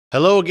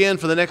Hello again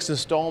for the next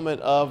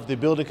installment of the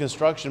building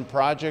construction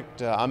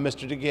project. I'm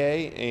Mr.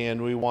 DeGay,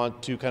 and we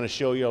want to kind of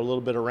show you a little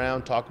bit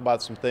around, talk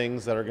about some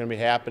things that are going to be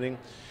happening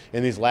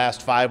in these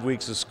last 5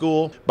 weeks of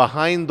school.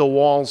 Behind the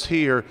walls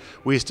here,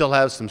 we still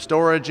have some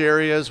storage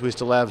areas. We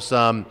still have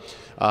some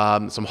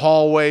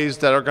hallways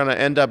that are going to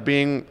end up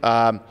being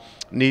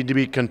need to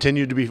be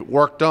continued to be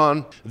worked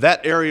on.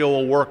 That area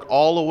will work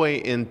all the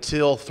way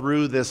until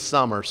through this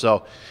summer.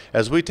 So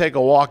as we take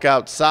a walk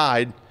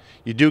outside,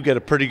 you do get a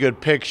pretty good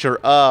picture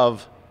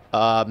of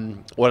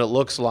what it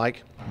looks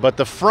like. But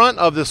the front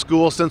of the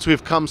school, since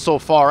we've come so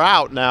far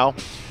out now,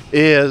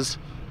 is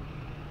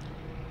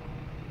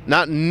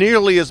not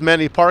nearly as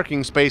many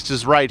parking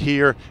spaces right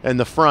here in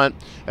the front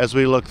as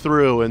we look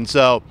through. And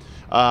so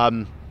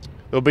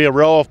there'll be a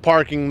row of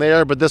parking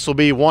there, but this will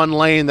be one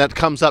lane that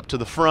comes up to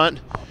the front.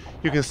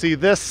 You can see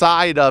this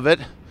side of it.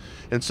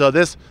 And so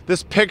this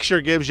picture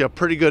gives you a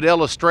pretty good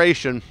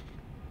illustration.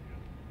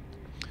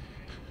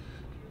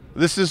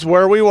 This is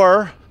where we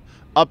were.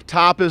 Up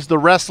top is the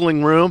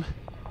wrestling room.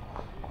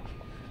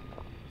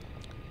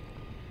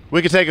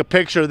 We can take a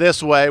picture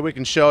this way. We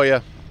can show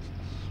you.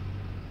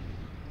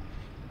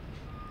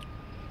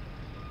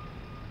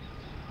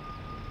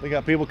 We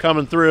got people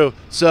coming through.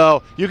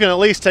 So you can at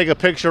least take a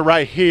picture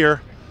right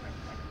here.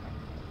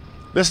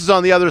 This is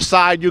on the other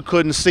side. You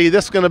couldn't see.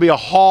 This is going to be a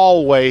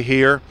hallway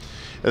here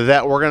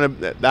that we're going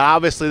to,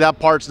 obviously that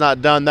part's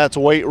not done. That's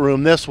weight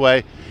room this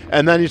way.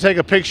 And then you take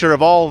a picture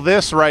of all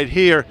this right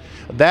here.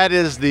 That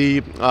is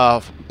the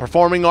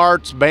performing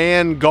arts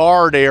band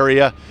guard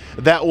area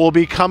that will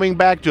be coming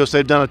back to us.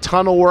 They've done a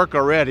ton of work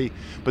already,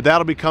 but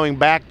that'll be coming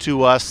back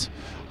to us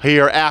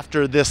here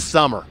after this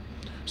summer.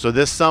 So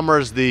this summer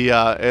is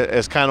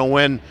is kind of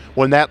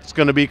when that's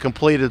going to be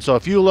completed. So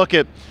if you look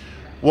at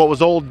what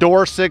was old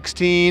door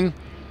 16,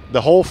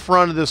 the whole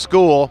front of the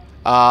school,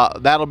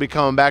 that'll be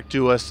coming back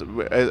to us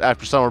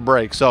after summer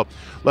break. So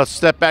let's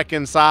step back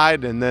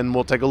inside and then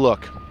we'll take a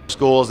look.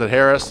 Schools at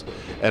Harris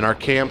and our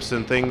camps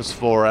and things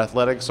for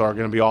athletics are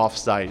going to be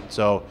off-site.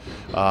 So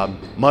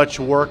much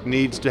work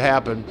needs to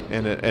happen,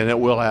 and it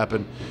will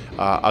happen.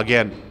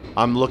 Again,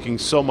 I'm looking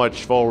so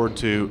much forward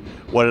to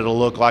what it'll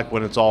look like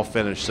when it's all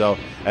finished. So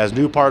as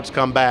new parts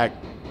come back,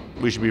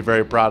 we should be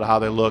very proud of how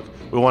they look.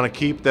 We want to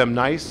keep them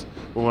nice.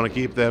 We want to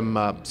keep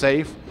them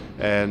safe,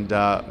 and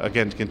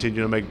again, to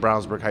continue to make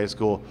Brownsburg High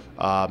School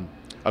a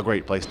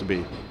great place to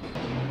be.